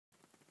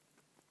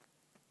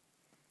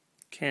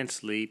Can't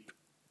sleep.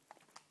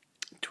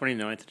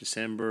 29th of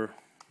December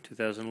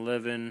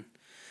 2011.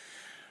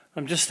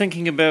 I'm just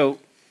thinking about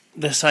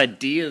this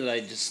idea that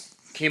I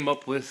just came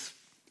up with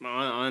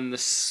on the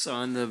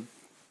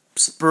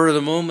spur of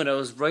the moment. I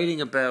was writing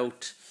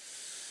about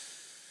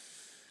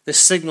the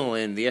signal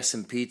in the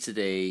S&P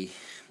today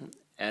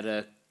at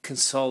a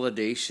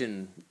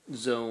consolidation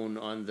zone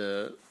on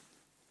the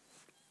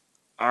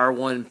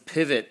R1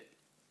 pivot.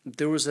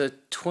 There was a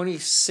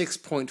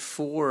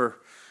 26.4%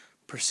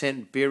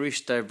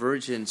 bearish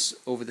divergence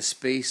over the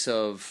space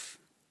of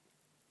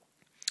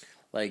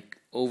like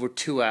over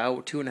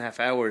 2.5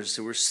 hours.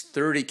 There was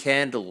 30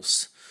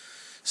 candles.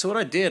 So what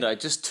I did, I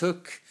just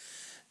took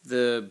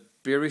the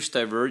bearish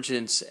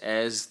divergence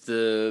as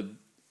the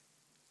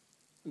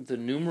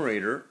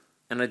numerator,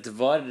 and I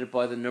divided it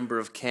by the number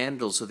of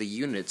candles, or the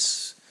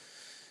units.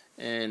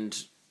 And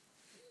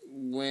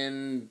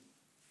when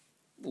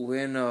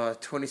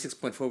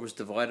 26.4 was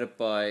divided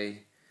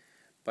by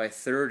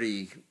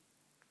 30,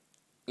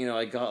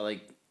 I got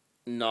like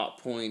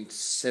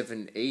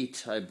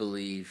 0.78, I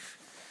believe.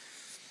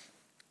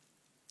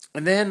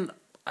 And then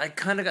I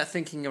kind of got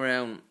thinking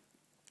around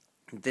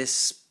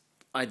this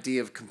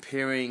idea of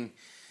comparing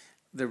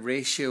the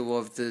ratio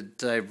of the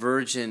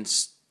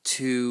divergence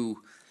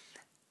to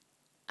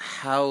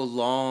how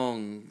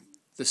long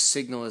the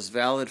signal is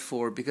valid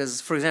for.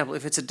 Because, for example,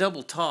 if it's a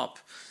double top,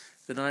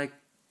 then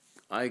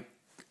I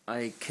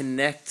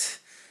connect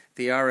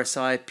the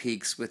RSI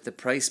peaks with the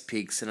price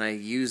peaks, and I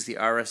use the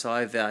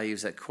RSI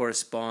values that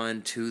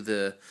correspond to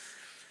the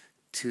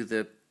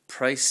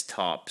price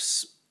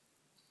tops.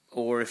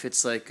 Or if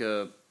it's like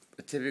a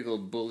typical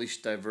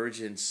bullish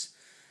divergence,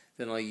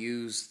 then I'll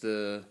use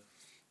the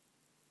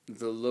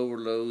lower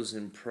lows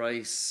in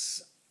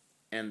price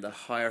and the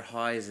higher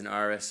highs in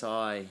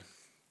RSI.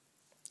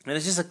 And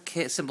it's just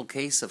a simple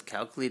case of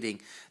calculating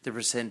the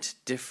percent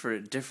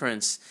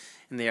difference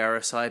in the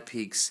RSI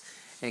peaks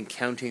and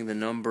counting the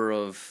number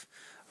of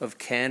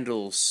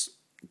candles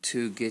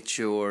to get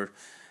your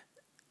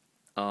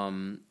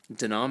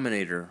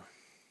denominator.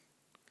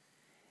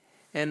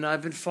 And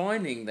I've been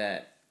finding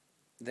that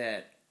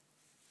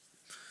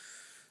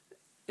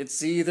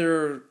it's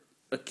either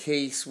a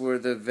case where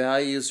the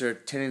values are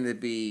tending to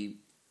be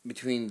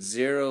between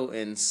 0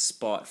 and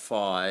spot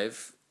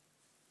 5,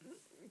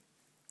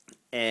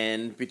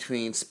 and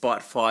between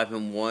spot 5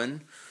 and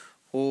 1,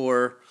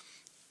 or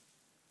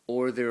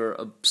they're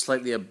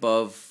slightly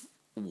above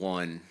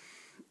 1,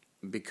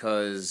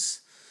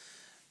 because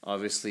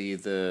obviously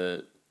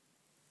the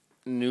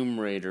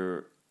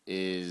numerator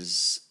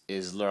is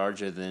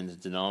larger than the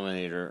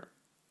denominator,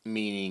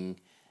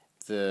 meaning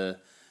the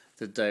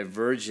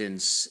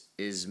divergence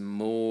is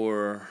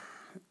more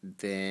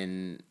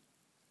than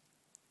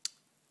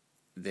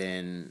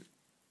the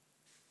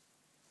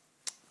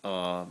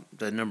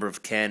number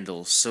of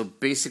candles. So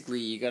basically,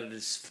 you got to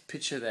just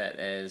picture that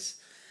as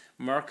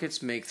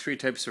markets make three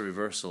types of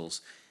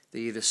reversals.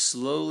 They either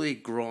slowly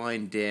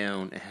grind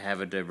down and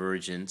have a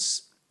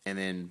divergence and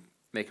then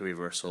make a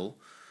reversal,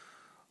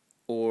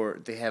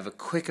 or they have a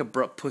quick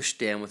abrupt push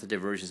down with a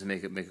divergence and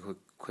make a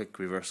quick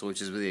reversal,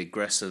 which is really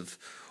aggressive,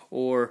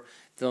 or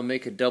they'll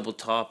make a double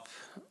top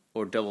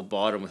or double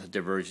bottom with a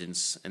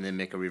divergence and then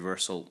make a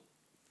reversal.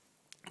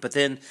 But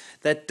then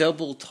that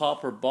double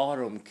top or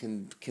bottom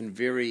can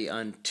vary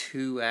on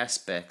two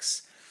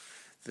aspects.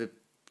 The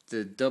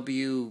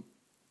W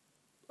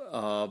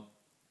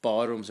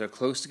bottoms are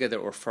close together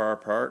or far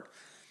apart,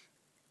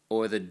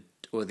 or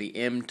the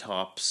M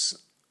tops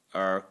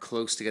are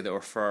close together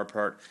or far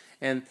apart,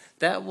 and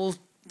that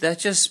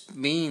just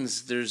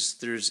means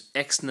there's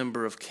X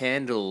number of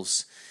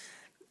candles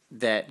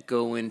that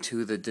go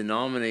into the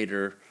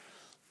denominator,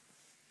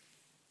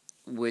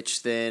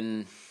 which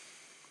then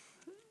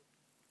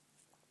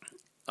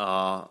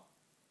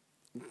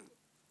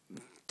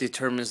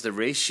determines the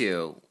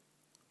ratio,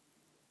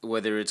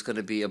 whether it's going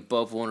to be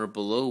above 1 or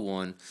below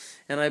 1.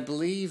 And I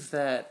believe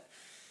that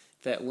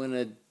when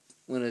a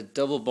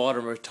double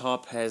bottom or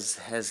top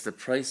has the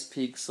price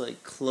peaks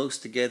like close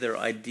together,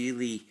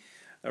 ideally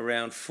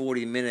around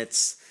 40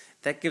 minutes,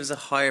 that gives a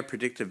higher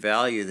predictive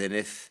value than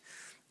if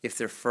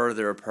they're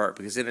further apart,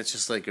 because then it's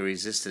just like a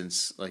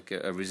resistance,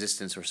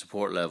 or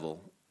support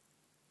level.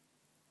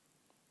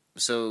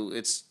 So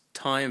it's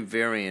time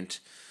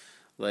variant,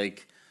 so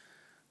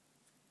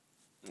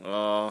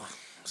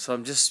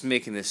I'm just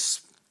making this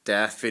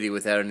daft video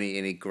without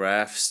any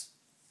graphs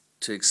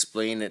to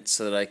explain it,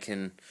 so that I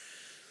can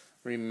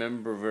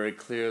remember very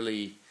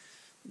clearly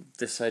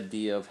this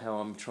idea of how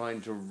I'm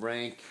trying to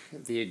rank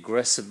the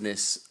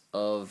aggressiveness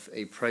of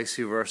a price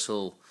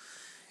reversal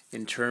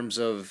in terms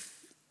of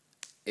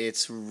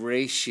its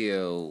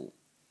ratio,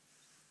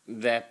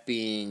 that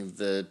being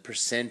the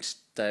percent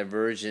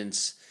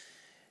divergence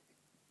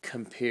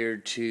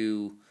compared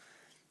to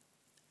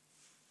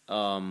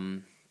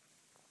the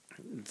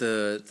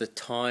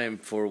time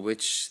for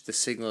which the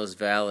signal is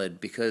valid,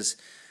 because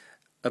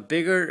a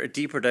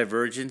deeper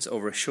divergence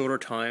over a shorter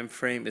time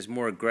frame is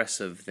more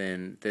aggressive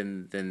than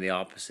the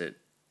opposite.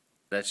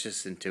 That's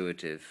just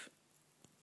intuitive.